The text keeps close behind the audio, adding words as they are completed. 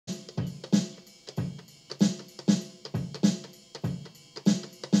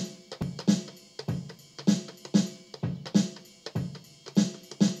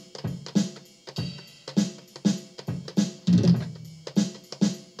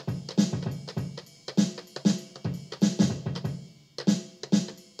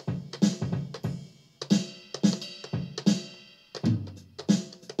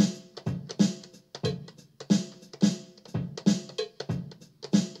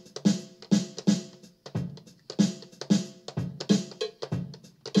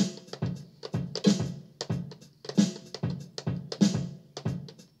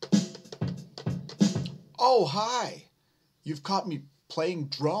Oh, hi. You've caught me playing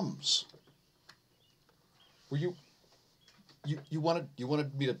drums. Were you wanted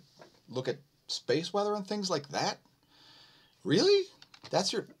me to look at space weather and things like that? Really?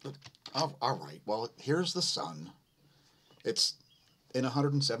 That's your... Oh, all right. Well, here's the sun. It's in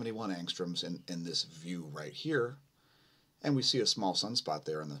 171 angstroms in this view right here. And we see a small sunspot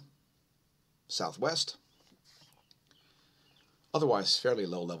there in the southwest. Otherwise, fairly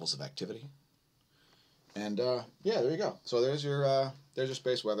low levels of activity. And yeah, there you go. So there's your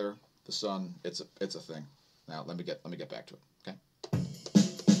space weather, the sun. It's a thing. Now let me get back to it. Okay.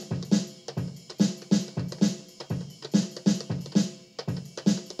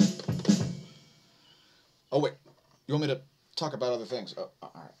 Oh wait, you want me to talk about other things? Oh,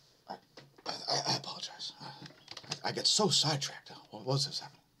 all right. I apologize. I get so sidetracked. What was this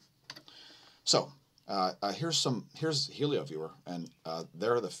happening? So here's HelioViewer, and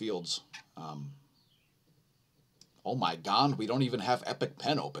there are the fields. Oh my God, we don't even have Epic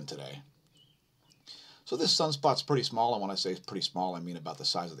Pen open today. So this sunspot's pretty small, and when I say it's pretty small, I mean about the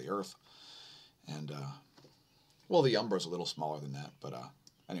size of the Earth. And well, the umbra's a little smaller than that, but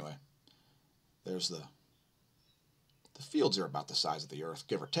anyway, there's the fields are about the size of the Earth,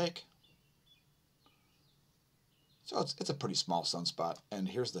 give or take. So it's a pretty small sunspot, and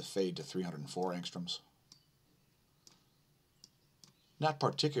here's the fade to 304 angstroms. Not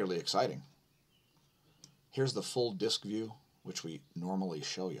particularly exciting. Here's the full disk view, which we normally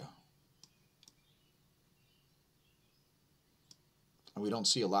show you. And we don't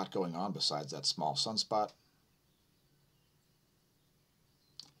see a lot going on besides that small sunspot.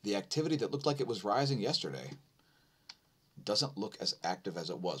 The activity that looked like it was rising yesterday doesn't look as active as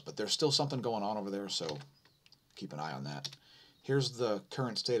it was, but there's still something going on over there, so keep an eye on that. Here's the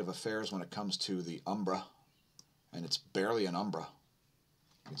current state of affairs when it comes to the umbra, and it's barely an umbra.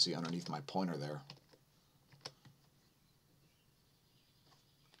 You can see underneath my pointer there.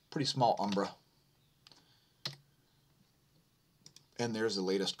 Pretty small umbra. And there's the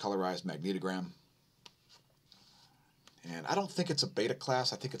latest colorized magnetogram. And I don't think it's a beta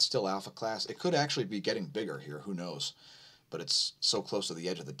class. I think it's still alpha class. It could actually be getting bigger here. Who knows? But it's so close to the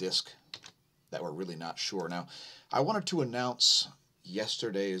edge of the disk that we're really not sure. Now, I wanted to announce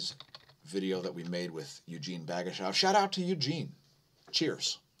yesterday's video that we made with Eugene Bagashow. Shout out to Eugene.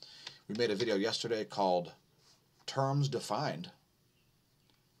 Cheers. We made a video yesterday called Terms Defined,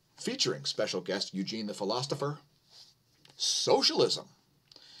 featuring special guest Eugene the Philosopher, Socialism.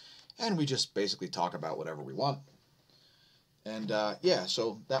 And we just basically talk about whatever we want. And yeah,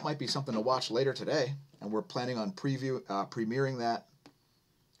 so that might be something to watch later today. And we're planning on premiering that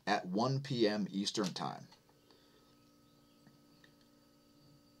at 1 p.m. Eastern Time.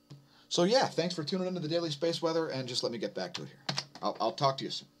 So yeah, thanks for tuning into the Daily Space Weather, and just let me get back to it here. I'll talk to you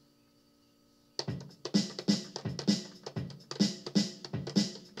soon.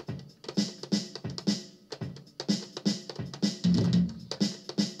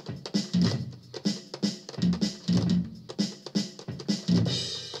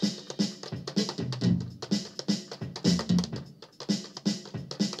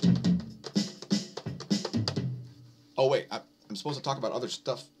 Oh wait, I'm supposed to talk about other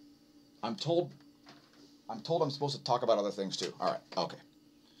stuff. I'm told I'm supposed to talk about other things too. All right, okay.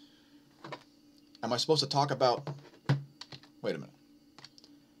 Am I supposed to talk about... Wait a minute.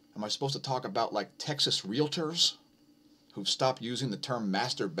 Am I supposed to talk about, like, Texas realtors who've stopped using the term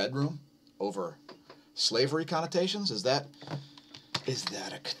master bedroom over slavery connotations? Is that a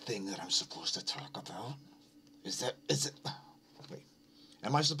thing that I'm supposed to talk about? Is it... Wait.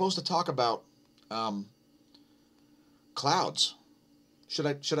 Am I supposed to talk about, clouds? Should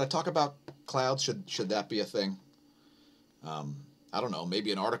I talk about clouds? Should that be a thing? I don't know,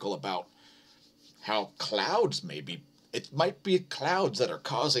 maybe an article about how clouds it might be clouds that are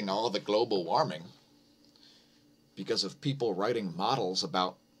causing all the global warming because of people writing models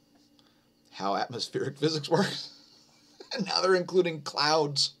about how atmospheric physics works. And now they're including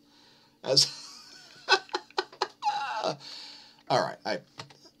clouds as... All right,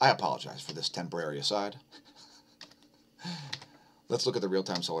 I apologize for this temporary aside. Let's look at the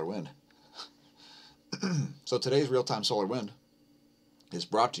real-time solar wind. So today's real-time solar wind is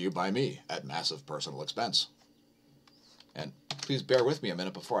brought to you by me at massive personal expense. And please bear with me a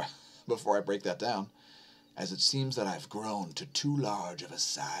minute before I break that down, as it seems that I've grown to too large of a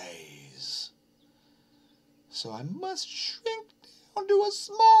size. So I must shrink down to a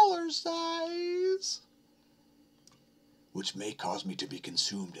smaller size, which may cause me to be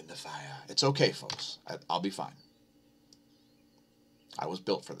consumed in the fire. It's okay, folks. I'll be fine. I was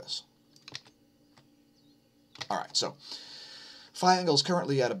built for this. All right, so phi angle is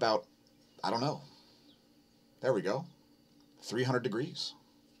currently at about, I don't know, There we go. 300 degrees.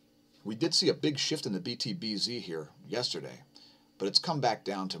 We did see a big shift in the BTBZ here yesterday, but it's come back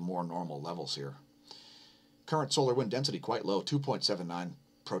down to more normal levels here. Current solar wind density quite low, 2.79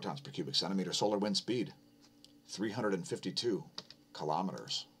 protons per cubic centimeter. Solar wind speed, 352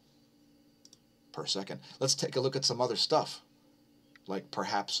 kilometers per second. Let's take a look at some other stuff, like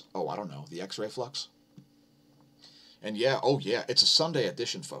perhaps, oh, I don't know, the X-ray flux. And yeah, oh yeah, it's a Sunday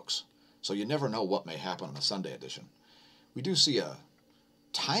edition, folks. So you never know what may happen on a Sunday edition. We do see a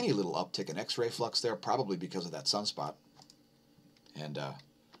tiny little uptick in X-ray flux there, probably because of that sunspot. And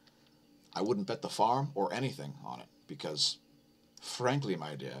I wouldn't bet the farm or anything on it, because, frankly,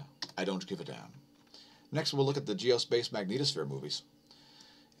 my dear, I don't give a damn. Next, we'll look at the geospace magnetosphere movies.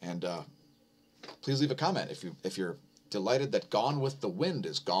 And please leave a comment if you're delighted that Gone with the Wind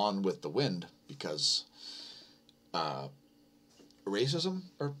is Gone with the Wind, because racism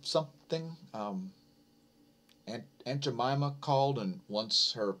or something. Aunt Jemima called and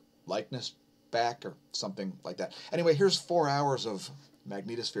wants her likeness back or something like that. Anyway, here's 4 hours of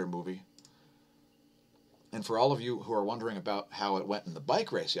magnetosphere movie. And for all of you who are wondering about how it went in the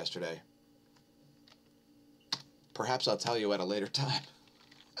bike race yesterday, perhaps I'll tell you at a later time.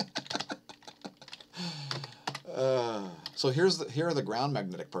 So here are the ground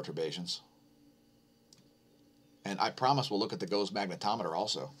magnetic perturbations. And I promise we'll look at the GOES magnetometer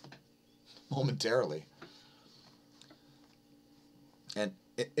also, momentarily. And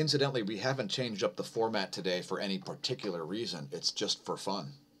incidentally, we haven't changed up the format today for any particular reason. It's just for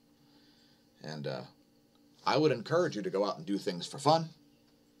fun. And I would encourage you to go out and do things for fun,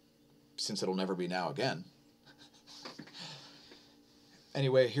 since it'll never be now again.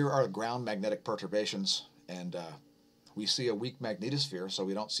 Anyway, here are ground magnetic perturbations, and we see a weak magnetosphere, so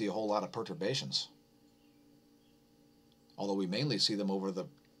we don't see a whole lot of perturbations. Although we mainly see them over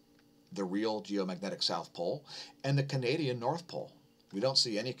the real geomagnetic South Pole and the Canadian North Pole. We don't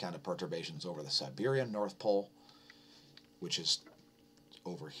see any kind of perturbations over the Siberian North Pole, which is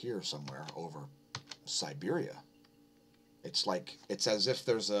over here somewhere, over Siberia. It's like, it's as if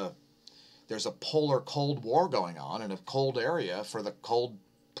there's a polar Cold War going on in a cold area for the cold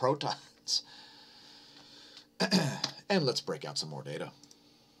protons. And let's break out some more data.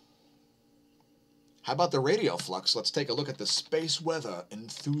 How about the radio flux? Let's take a look at the Space Weather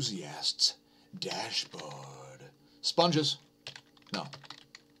Enthusiasts dashboard. Sponges. No.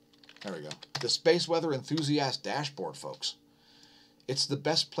 There we go. The Space Weather Enthusiast dashboard, folks. It's the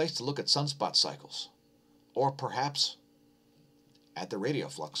best place to look at sunspot cycles. Or perhaps at the radio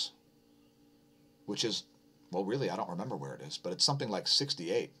flux, which is, well, really, I don't remember where it is, but it's something like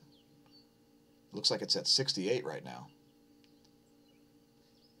 68. Looks like it's at 68 right now.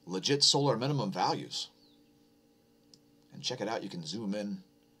 Legit solar minimum values. And check it out. You can zoom in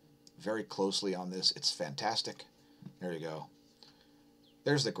very closely on this. It's fantastic. There you go.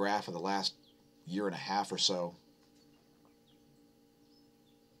 There's the graph of the last year and a half or so.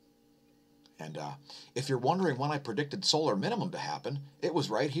 And if you're wondering when I predicted solar minimum to happen, it was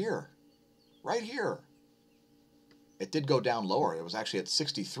right here. Right here. It did go down lower. It was actually at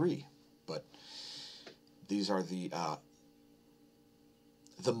 63. But these are the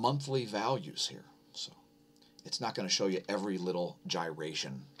monthly values here. So it's not going to show you every little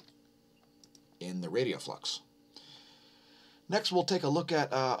gyration in the radio flux. Next, we'll take a look at,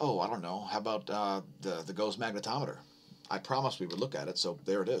 oh, I don't know, how about the GOES magnetometer? I promised we would look at it, so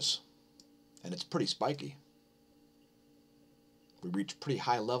there it is. And it's pretty spiky. We reach pretty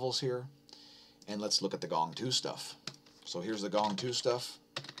high levels here. And let's look at the Gong 2 stuff. So here's the Gong 2 stuff.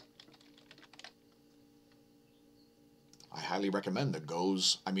 I highly recommend the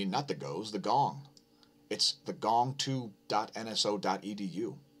GOES, I mean not the GOES, the Gong. It's the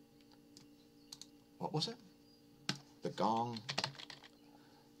gong2.nso.edu. What was it? The Gong.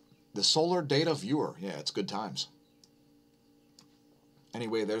 The Solar Data Viewer. Yeah, it's good times.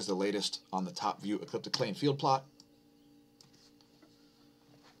 Anyway, there's the latest on the top view ecliptic plane field plot.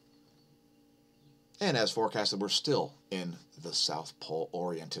 And as forecasted, we're still in the South Pole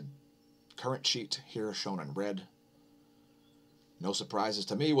oriented. Current sheet here shown in red. No surprises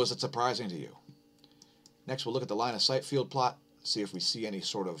to me. Was it surprising to you? Next, we'll look at the line of sight field plot, see if we see any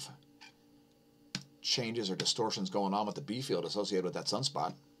sort of changes or distortions going on with the B field associated with that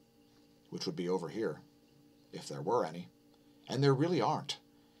sunspot, which would be over here, if there were any. And there really aren't.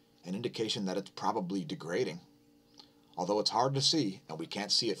 An indication that it's probably degrading. Although it's hard to see, and we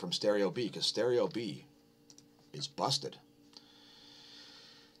can't see it from stereo B, because stereo B is busted.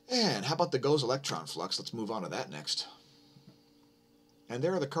 And how about the GOES electron flux? Let's move on to that next. And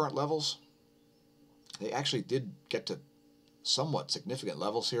there are the current levels. They actually did get to somewhat significant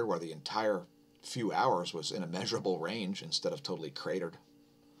levels here where the entire few hours was in a measurable range instead of totally cratered.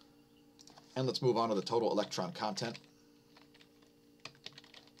 And let's move on to the total electron content.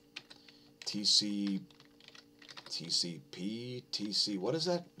 TCP, what is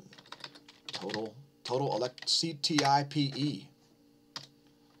that? Total CTIPE.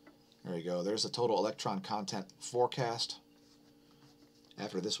 There you go. There's the total electron content forecast.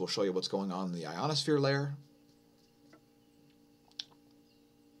 After this, we'll show you what's going on in the ionosphere layer.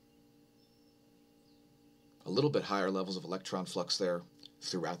 A little bit higher levels of electron flux there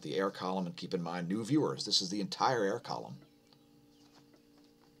throughout the air column. And keep in mind, new viewers, this is the entire air column,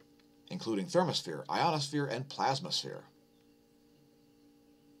 including thermosphere, ionosphere, and plasmasphere.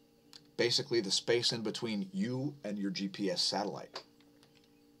 Basically the space in between you and your GPS satellite.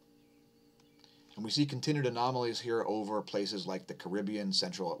 And we see continued anomalies here over places like the Caribbean,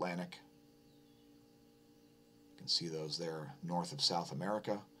 Central Atlantic. You can see those there north of South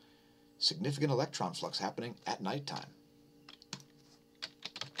America. Significant electron flux happening at nighttime.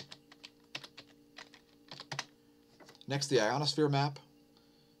 Next, the ionosphere map.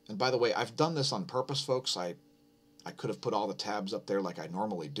 And by the way, I've done this on purpose, folks. I could have put all the tabs up there like I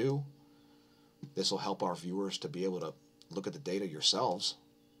normally do. This will help our viewers to be able to look at the data yourselves.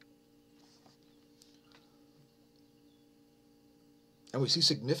 And we see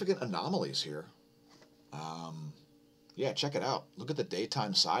significant anomalies here. Yeah, check it out. Look at the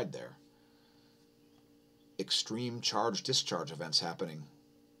daytime side there. Extreme charge-discharge events happening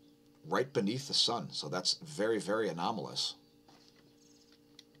right beneath the sun. So that's very, very anomalous.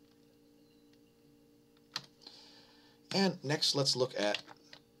 And next, let's look at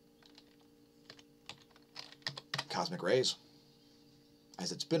cosmic rays.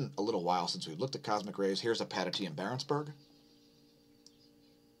 As it's been a little while since we've looked at cosmic rays, here's Apatity in Barentsburg.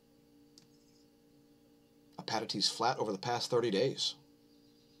 Apatity's flat over the past 30 days.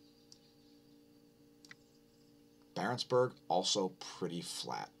 Barentsburg also pretty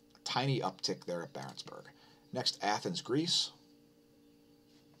flat. Tiny uptick there at Barentsburg. Next, Athens, Greece.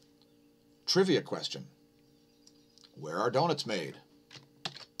 Trivia question. Where are donuts made?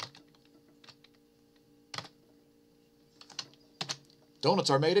 Donuts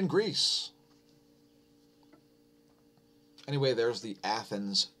are made in Greece. Anyway, there's the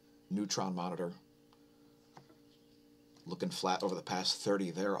Athens neutron monitor. Looking flat over the past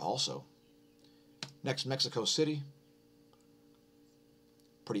 30 there also. Next, Mexico City.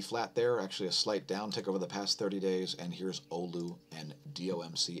 Pretty flat there, actually a slight downtick over the past 30 days. And here's Oulu and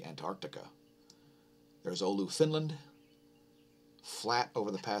DOMC Antarctica. There's Oulu, Finland. Flat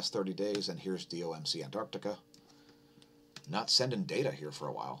over the past 30 days, and here's DOMC Antarctica. Not sending data here for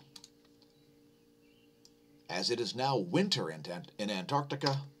a while. As it is now winter in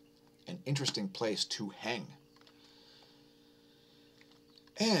Antarctica, an interesting place to hang.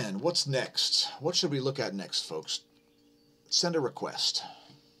 And what's next? What should we look at next, folks? Send a request.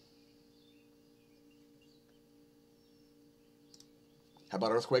 How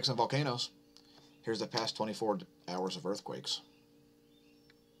about earthquakes and volcanoes? Here's the past 24 hours of earthquakes.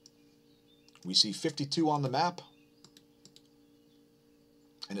 We see 52 on the map.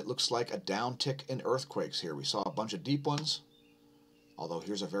 And it looks like a downtick in earthquakes here. We saw a bunch of deep ones, although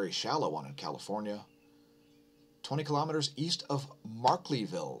here's a very shallow one in California. 20 kilometers east of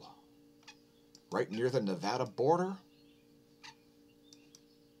Markleeville, right near the Nevada border,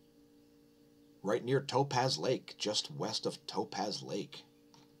 right near Topaz Lake, just west of Topaz Lake.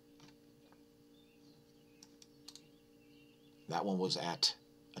 That one was at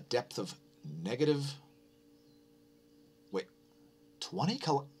a depth of negative, 20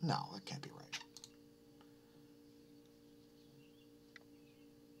 kilo? No, that can't be right.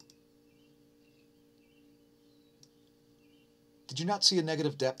 Did you not see a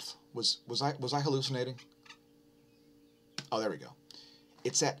negative depth? Was I hallucinating? Oh, there we go.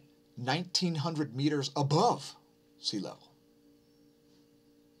 It's at 1,900 meters above sea level.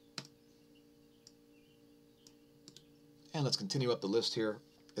 And let's continue up the list here.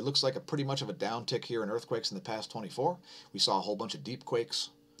 It looks like pretty much of a downtick here in earthquakes in the past 24. We saw a whole bunch of deep quakes.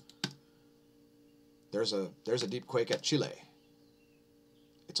 There's a deep quake at Chile.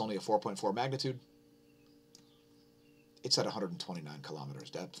 It's only a 4.4 magnitude. It's at 129 kilometers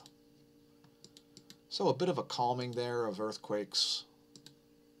depth. So a bit of a calming there of earthquakes.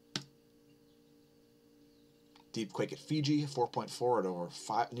 Deep quake at Fiji, 4.4 at over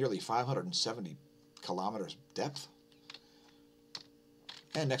nearly 570 kilometers depth.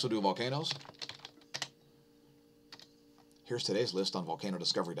 And next we'll do volcanoes. Here's today's list on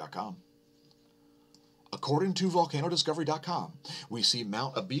volcanodiscovery.com. According to volcanodiscovery.com, we see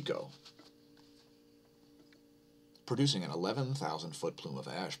Mount Abico producing an 11,000-foot plume of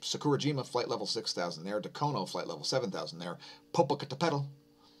ash. Sakurajima, flight level 6,000 there. Dakono, flight level 7,000 there. Popocatépetl,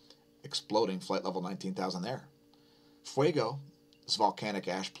 exploding, flight level 19,000 there. Fuego, this volcanic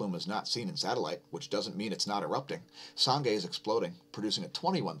ash plume is not seen in satellite, which doesn't mean it's not erupting. Sangay is exploding, producing a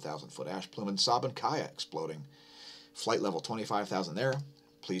 21,000-foot ash plume. And Sabancaya exploding, flight level 25,000 there.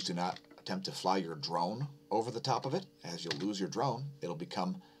 Please do not attempt to fly your drone over the top of it, as you'll lose your drone. It'll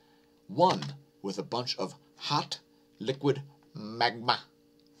become one with a bunch of hot liquid magma.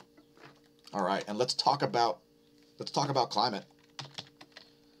 All right, and let's talk about climate.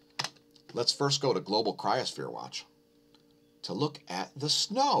 Let's first go to Global Cryosphere Watch to look at the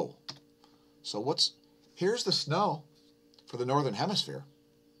snow. So here's the snow for the Northern Hemisphere.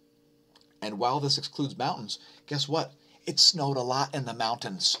 And while this excludes mountains, guess what? It snowed a lot in the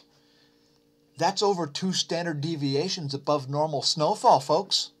mountains. That's over 2 standard deviations above normal snowfall,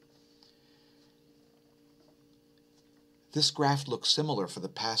 folks. This graph looks similar for the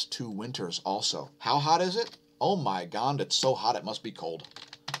past 2 winters also. How hot is it? Oh my God, it's so hot it must be cold.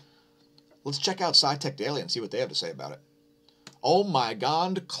 Let's check out SciTech Daily and see what they have to say about it. Oh my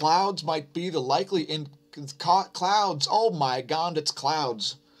God, clouds might be the likely clouds. Oh my God, it's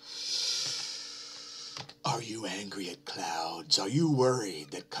clouds. Are you angry at clouds? Are you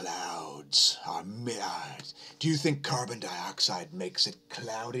worried that clouds are do you think carbon dioxide makes it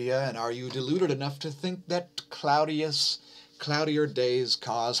cloudier? And are you deluded enough to think that cloudier days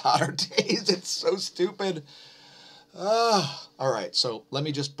cause hotter days? It's so stupid. All right, so let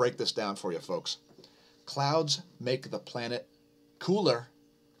me just break this down for you, folks. Clouds make the planet cooler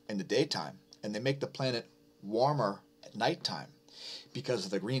in the daytime, and they make the planet warmer at nighttime because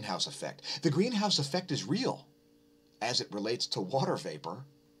of the greenhouse effect. The greenhouse effect is real as it relates to water vapor,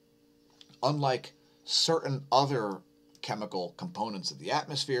 unlike certain other chemical components of the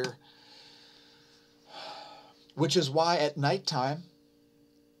atmosphere, which is why at nighttime,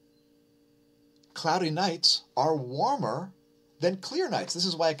 cloudy nights are warmer than clear nights. This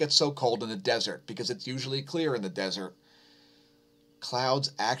is why it gets so cold in the desert, because it's usually clear in the desert.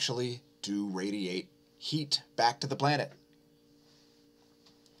 Clouds actually do radiate heat back to the planet.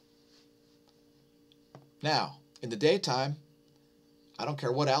 Now, in the daytime, I don't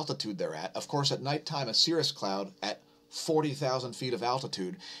care what altitude they're at. Of course, at nighttime, a cirrus cloud at 40,000 feet of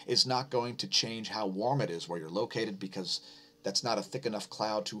altitude is not going to change how warm it is where you're located, because that's not a thick enough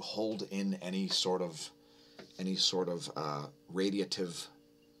cloud to hold in any sort of radiative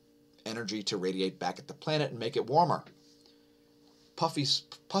energy to radiate back at the planet and make it warmer.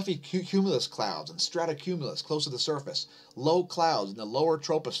 Puffy cumulus clouds and stratocumulus close to the surface, low clouds in the lower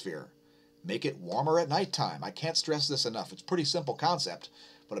troposphere, make it warmer at nighttime. I can't stress this enough. It's a pretty simple concept,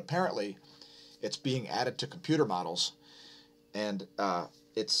 but apparently it's being added to computer models, and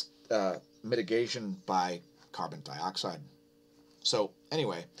it's mitigation by carbon dioxide. So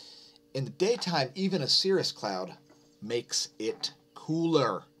anyway, in the daytime, even a cirrus cloud makes it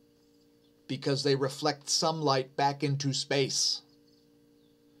cooler because they reflect sunlight back into space.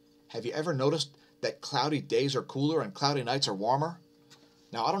 Have you ever noticed that cloudy days are cooler and cloudy nights are warmer?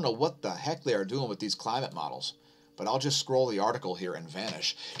 Now, I don't know what the heck they are doing with these climate models, but I'll just scroll the article here and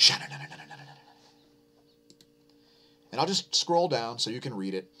vanish. And I'll just scroll down so you can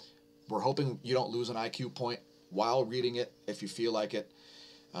read it. We're hoping you don't lose an IQ point while reading it if you feel like it.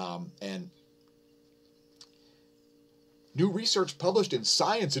 And new research published in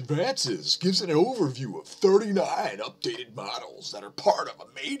Science Advances gives an overview of 39 updated models that are part of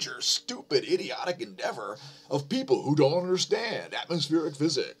a major, stupid, idiotic endeavor of people who don't understand atmospheric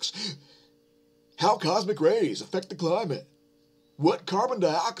physics. How cosmic rays affect the climate. What carbon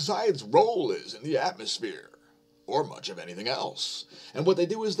dioxide's role is in the atmosphere, or much of anything else. And what they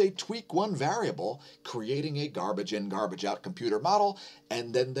do is they tweak one variable, creating a garbage in, garbage out computer model,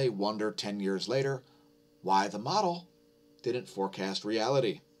 and then they wonder 10 years later why the model didn't forecast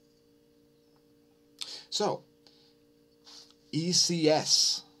reality. So,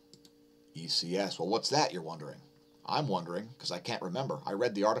 ECS. ECS, well, what's that, you're wondering? I'm wondering, because I can't remember. I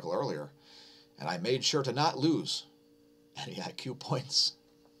read the article earlier, and I made sure to not lose any IQ points.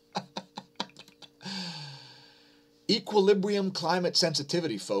 Equilibrium climate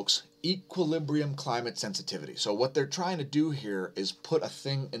sensitivity, folks. Equilibrium climate sensitivity. So what they're trying to do here is put a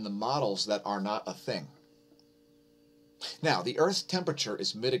thing in the models that are not a thing. Now, the Earth's temperature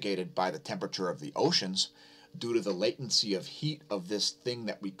is mitigated by the temperature of the oceans due to the latency of heat of this thing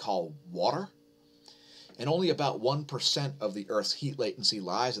that we call water. And only about 1% of the Earth's heat latency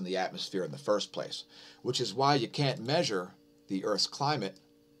lies in the atmosphere in the first place, which is why you can't measure the Earth's climate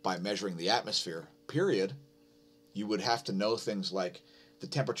by measuring the atmosphere, period. You would have to know things like the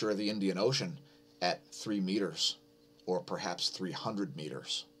temperature of the Indian Ocean at 3 meters or perhaps 300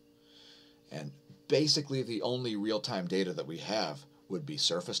 meters. And basically the only real-time data that we have would be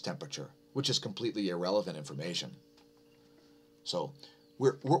surface temperature, which is completely irrelevant information. So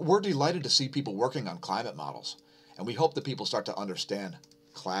we're delighted to see people working on climate models, and we hope that people start to understand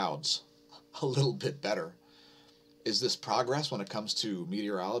clouds a little bit better. Is this progress when it comes to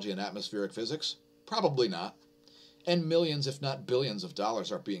meteorology and atmospheric physics? Probably not. And millions, if not billions of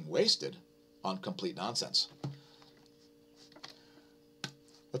dollars are being wasted on complete nonsense.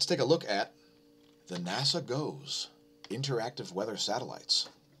 Let's take a look at the NASA GOES interactive weather satellites.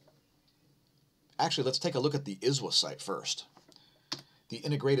 Actually, let's take a look at the ISWA site first, the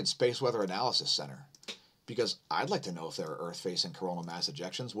Integrated Space Weather Analysis Center, because I'd like to know if there are Earth-facing coronal mass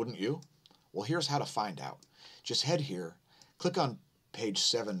ejections, wouldn't you? Well, here's how to find out. Just head here, click on page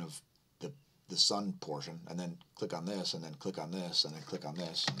 7 of the sun portion, and then click on this, and then click on this, and then click on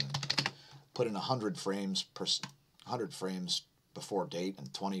this, and then put in 100 frames before date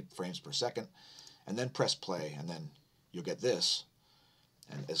and 20 frames per second, and then press play, and then you'll get this.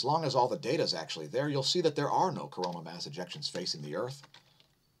 And as long as all the data is actually there, you'll see that there are no coronal mass ejections facing the Earth.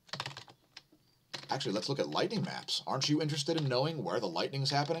 Actually, let's look at lightning maps. Aren't you interested in knowing where the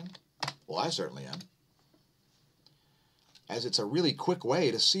lightning's happening? Well, I certainly am, as it's a really quick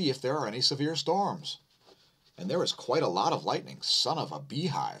way to see if there are any severe storms. And there is quite a lot of lightning. Son of a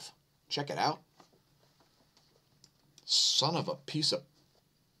beehive. Check it out. Son of a piece of...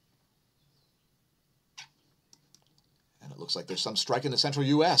 And it looks like there's some strike in the central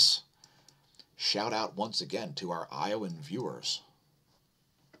U.S. Shout out once again to our Iowan viewers.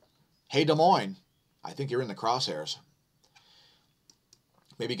 Hey, Des Moines, I think you're in the crosshairs.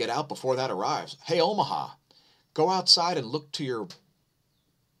 Maybe get out before that arrives. Hey, Omaha, go outside and look to your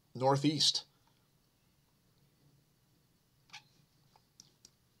northeast.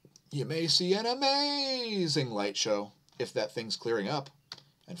 You may see an amazing light show if that thing's clearing up.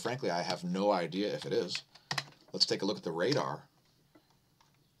 And frankly, I have no idea if it is. Let's take a look at the radar.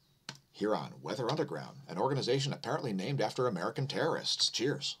 Here on Weather Underground, an organization apparently named after American terrorists.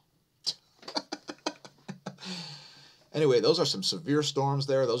 Cheers. Anyway, those are some severe storms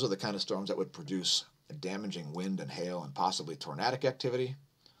there. Those are the kind of storms that would produce damaging wind and hail and possibly tornadic activity.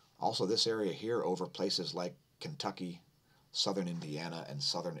 Also, this area here over places like Kentucky, southern Indiana, and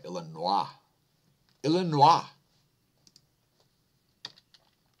southern Illinois.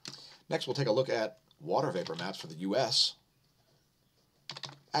 Next, we'll take a look at water vapor maps for the U.S.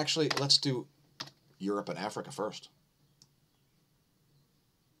 Actually, let's do Europe and Africa first.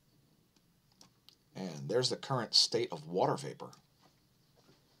 And there's the current state of water vapor,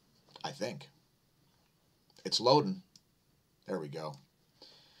 I think. It's loading. There we go.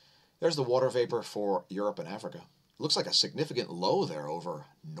 There's the water vapor for Europe and Africa. Looks like a significant low there over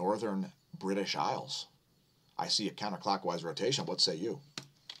northern British Isles. I see a counterclockwise rotation. What say you?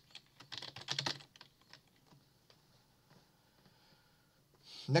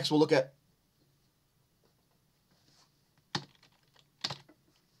 Next, we'll look at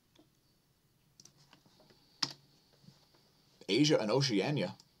Asia and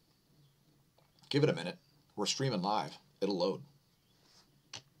Oceania. Give it a minute. We're streaming live. It'll load.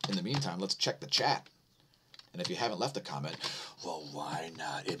 In the meantime, let's check the chat. And if you haven't left a comment, well, why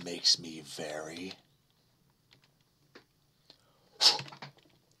not? It makes me very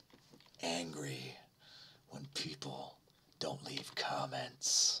angry when people don't leave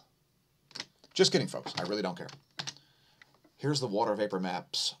comments. Just kidding, folks. I really don't care. Here's the water vapor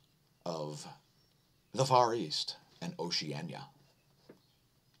maps of the Far East and Oceania.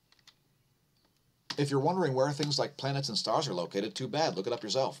 If you're wondering where things like planets and stars are located, too bad. Look it up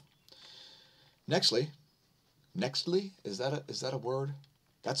yourself. Nextly, is that a word?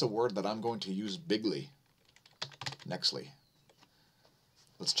 That's a word that I'm going to use bigly. Nextly.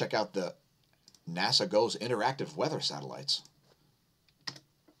 Let's check out the NASA GOES interactive weather satellites.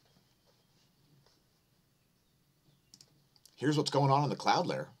 Here's what's going on in the cloud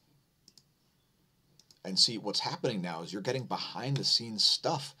layer. And see, what's happening now is you're getting behind the scenes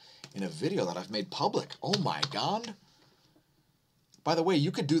stuff in a video that I've made public. Oh my God. By the way,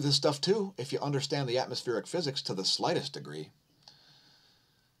 you could do this stuff too if you understand the atmospheric physics to the slightest degree.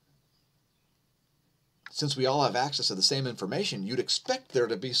 Since we all have access to the same information, you'd expect there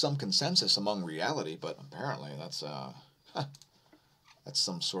to be some consensus among reality, but apparently that's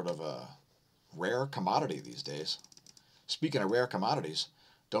some sort of a rare commodity these days. Speaking of rare commodities,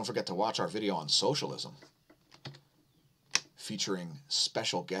 don't forget to watch our video on socialism, featuring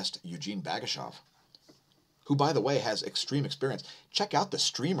special guest Eugene Bagashov, who, by the way, has extreme experience. Check out the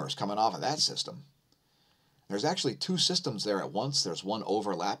streamers coming off of that system. There's actually two systems there at once. There's one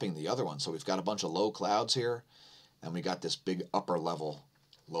overlapping the other one, so we've got a bunch of low clouds here, And we got this big upper level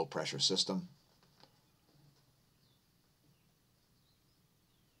low pressure system.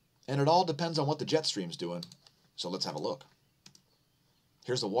 And it all depends on what the jet stream's doing. So let's have a look.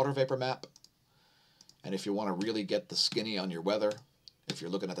 Here's the water vapor map. And if you want to really get the skinny on your weather, if you're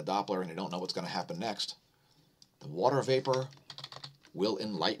looking at the Doppler and you don't know what's going to happen next, the water vapor will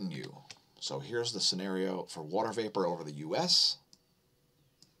enlighten you. So here's the scenario for water vapor over the US.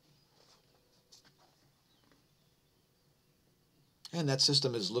 And that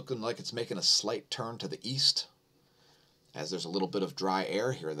system is looking like it's making a slight turn to the east, as there's a little bit of dry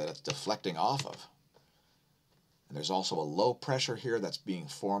air here that it's deflecting off of. And there's also a low pressure here that's being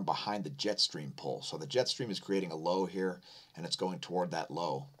formed behind the jet stream pull. So the jet stream is creating a low here, and it's going toward that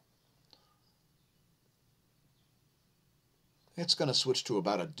low. It's going to switch to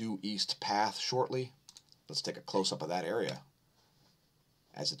about a due east path shortly. Let's take a close-up of that area,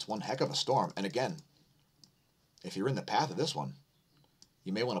 as it's one heck of a storm. And again, if you're in the path of this one,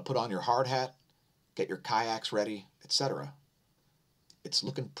 you may want to put on your hard hat, get your kayaks ready, etc. It's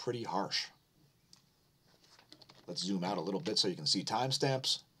looking pretty harsh. Let's zoom out a little bit so you can see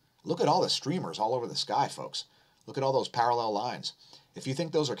timestamps. Look at all the streamers all over the sky, folks. Look at all those parallel lines. If you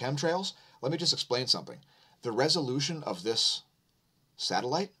think those are chemtrails, let me just explain something. The resolution of this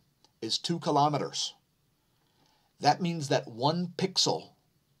satellite is 2 kilometers. That means that 1 pixel,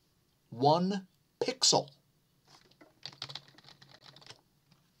 let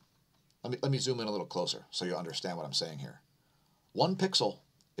me zoom in a little closer so you understand what I'm saying here. 1 pixel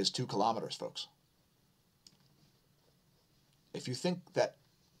is 2 kilometers, folks. If you think that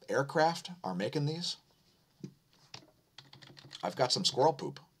aircraft are making these, I've got some squirrel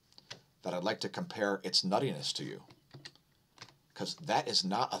poop that I'd like to compare its nuttiness to you, because that is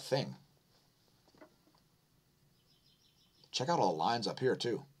not a thing. Check out all the lines up here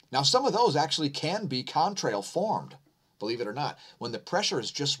too. Now some of those actually can be contrail formed, believe it or not. When the pressure is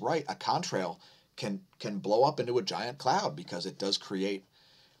just right, a contrail can blow up into a giant cloud, because it does create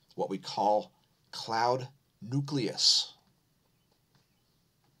what we call cloud nucleus.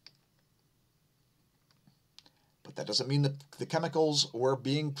 But that doesn't mean that the chemicals were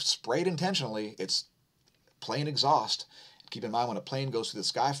being sprayed intentionally. It's plain exhaust. Keep in mind, when a plane goes through the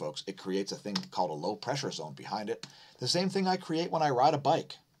sky, folks, it creates a thing called a low pressure zone behind it. The same thing I create when I ride a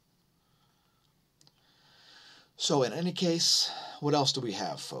bike. So in any case, what else do we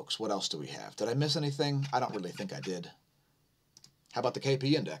have, folks? What else do we have? Did I miss anything? I don't really think I did. How about the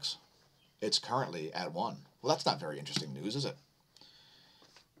KP index? It's currently at 1. Well, that's not very interesting news, is it?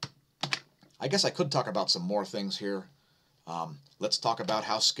 I guess I could talk about some more things here. Let's talk about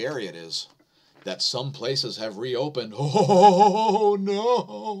how scary it is that some places have reopened. Oh,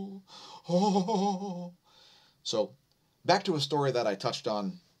 no. Oh. So, back to a story that I touched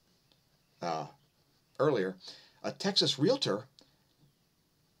on earlier. A Texas realtor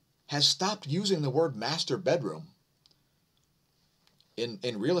has stopped using the word master bedroom in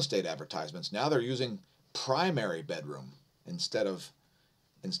real estate advertisements. Now they're using primary bedroom instead of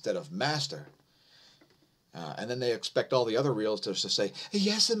master. And then they expect all the other realtors to say,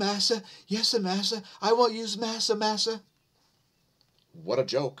 yes, massa, yes, massa, I won't use massa. What a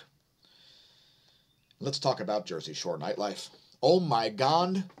joke. Let's talk about Jersey Shore nightlife. Oh my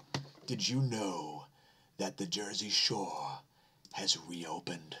God, did you know that the Jersey Shore has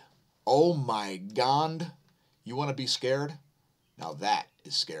reopened? Oh my God, you want to be scared? Now that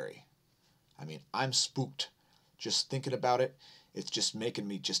is scary. I mean, I'm spooked just thinking about it. It's just making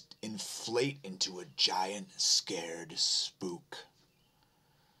me just inflate into a giant scared spook.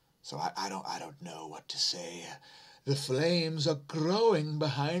 So I don't know what to say. The flames are growing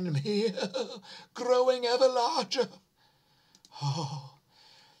behind me, growing ever larger. Oh,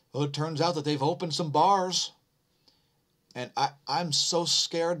 well, it turns out that they've opened some bars, and I'm so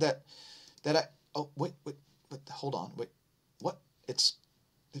scared that I. Oh wait, hold on, wait, what?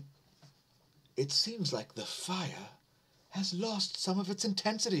 It seems like the fire has lost some of its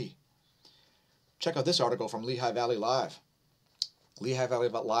intensity. Check out this article from Lehigh Valley Live,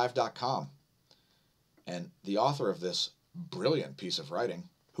 LehighValleyLive.com. And the author of this brilliant piece of writing,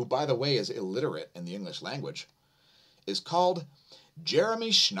 who, by the way, is illiterate in the English language, is called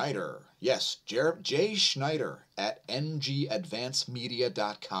Jeremy Schneider. Yes, J. Schneider at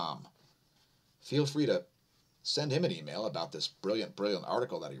NGAdvancemedia.com. Feel free to send him an email about this brilliant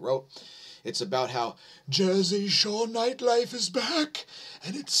article that he wrote. It's about how Jersey Shore nightlife is back,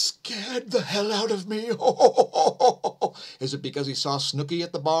 and it scared the hell out of me. Is it because he saw Snooki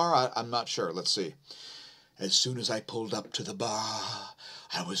at the bar? I'm not sure. Let's see. As soon as I pulled up to the bar,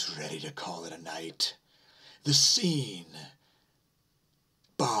 I was ready to call it a night. The scene.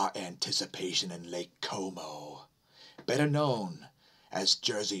 Bar anticipation in Lake Como. better known as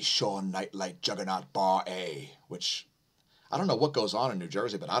Jersey Shore Nightlight Juggernaut Bar A, which I don't know what goes on in New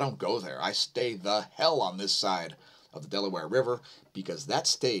Jersey, but I don't go there. I stay the hell on this side of the Delaware River because that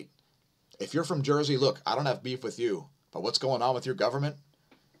state, if you're from Jersey, look, I don't have beef with you, but what's going on with your government?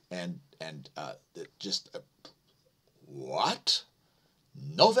 What?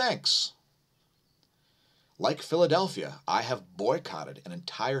 No thanks. Like Philadelphia, I have boycotted an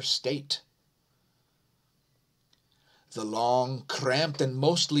entire state. The long, cramped, and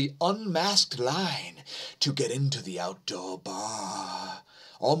mostly unmasked line to get into the outdoor bar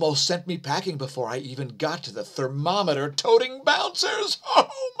almost sent me packing before I even got to the thermometer-toting bouncers. Oh,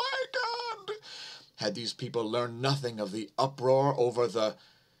 my God! Had these people learned nothing of the uproar over the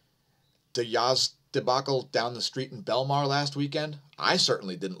Diaz debacle down the street in Belmar last weekend? I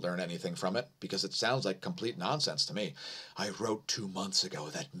certainly didn't learn anything from it, because it sounds like complete nonsense to me. I wrote 2 months ago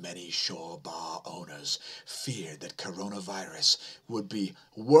that many shore bar owners feared that coronavirus would be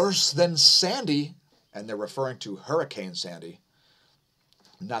worse than Sandy, and they're referring to Hurricane Sandy,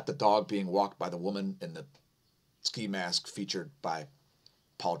 not the dog being walked by the woman in the ski mask featured by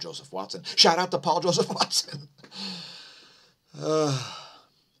Paul Joseph Watson. Shout out to Paul Joseph Watson!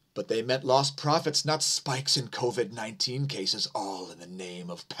 But they meant lost profits, not spikes in COVID-19 cases, all in the name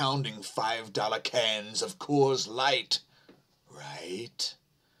of pounding $5 cans of Coors Light. Right?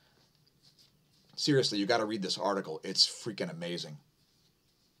 Seriously, you got to read this article. It's freaking amazing.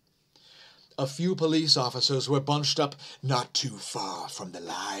 A few police officers were bunched up not too far from the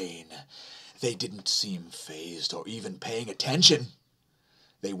line. They didn't seem fazed or even paying attention.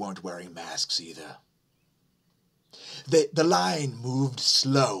 They weren't wearing masks either. The line moved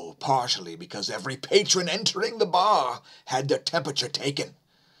slow, partially because every patron entering the bar had their temperature taken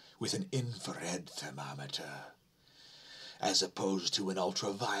with an infrared thermometer, as opposed to an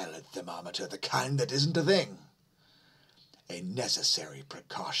ultraviolet thermometer, the kind that isn't a thing. A necessary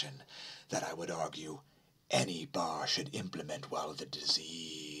precaution that I would argue any bar should implement while the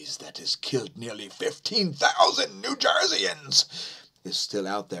disease that has killed nearly 15,000 New Jerseyans is still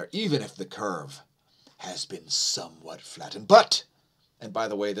out there, even if the curve has been somewhat flattened. But, and by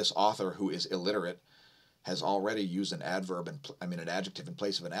the way, this author who is illiterate has already used an adjective in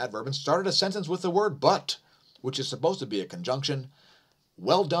place of an adverb and started a sentence with the word but, which is supposed to be a conjunction.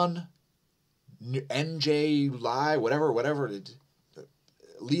 Well done, NJ Live, whatever,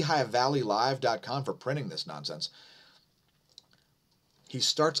 LehighValleyLive.com for printing this nonsense. He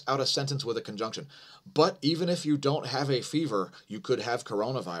starts out a sentence with a conjunction. But even if you don't have a fever, you could have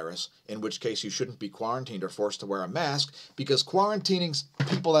coronavirus, in which case you shouldn't be quarantined or forced to wear a mask, because quarantining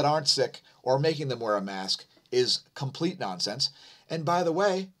people that aren't sick or making them wear a mask is complete nonsense. And by the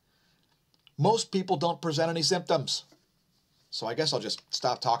way, most people don't present any symptoms. So I guess I'll just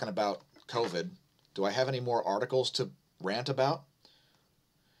stop talking about COVID. Do I have any more articles to rant about?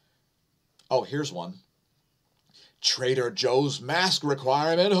 Oh, here's one. Trader Joe's mask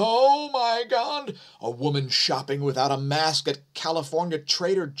requirement. Oh my God! A woman shopping without a mask at California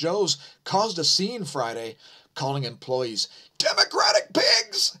Trader Joe's caused a scene Friday, calling employees Democratic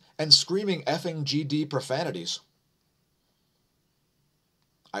pigs and screaming effing GD profanities.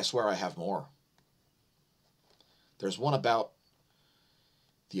 I swear I have more. There's one about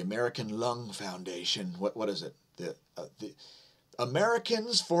the American Lung Foundation. What is it? The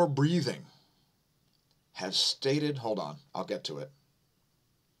Americans for Breathing have stated, hold on, I'll get to it.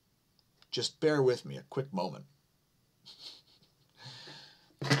 Just bear with me a quick moment.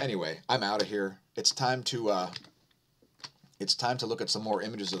 Anyway, I'm out of here. It's time to look at some more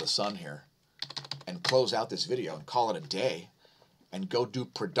images of the sun here and close out this video and call it a day and go do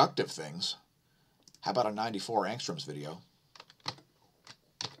productive things. How about a 94 angstroms video?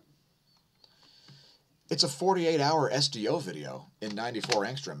 It's a 48-hour SDO video in 94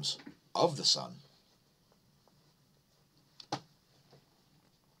 angstroms of the sun.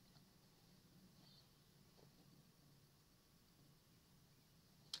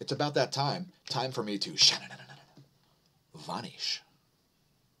 It's about that time for me to vanish.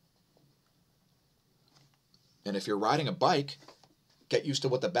 And if you're riding a bike, get used to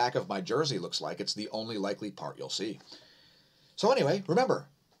what the back of my jersey looks like. It's the only likely part you'll see. So anyway, remember,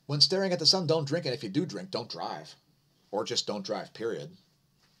 when staring at the sun, don't drink, and if you do drink, don't drive. Or just don't drive, period,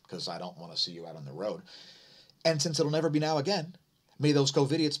 because I don't want to see you out on the road. And since it'll never be now again, may those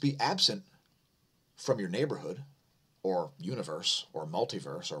COVIDiots be absent from your neighborhood, or universe, or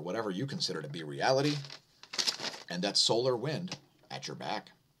multiverse, or whatever you consider to be reality, and that solar wind at your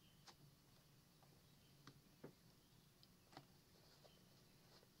back.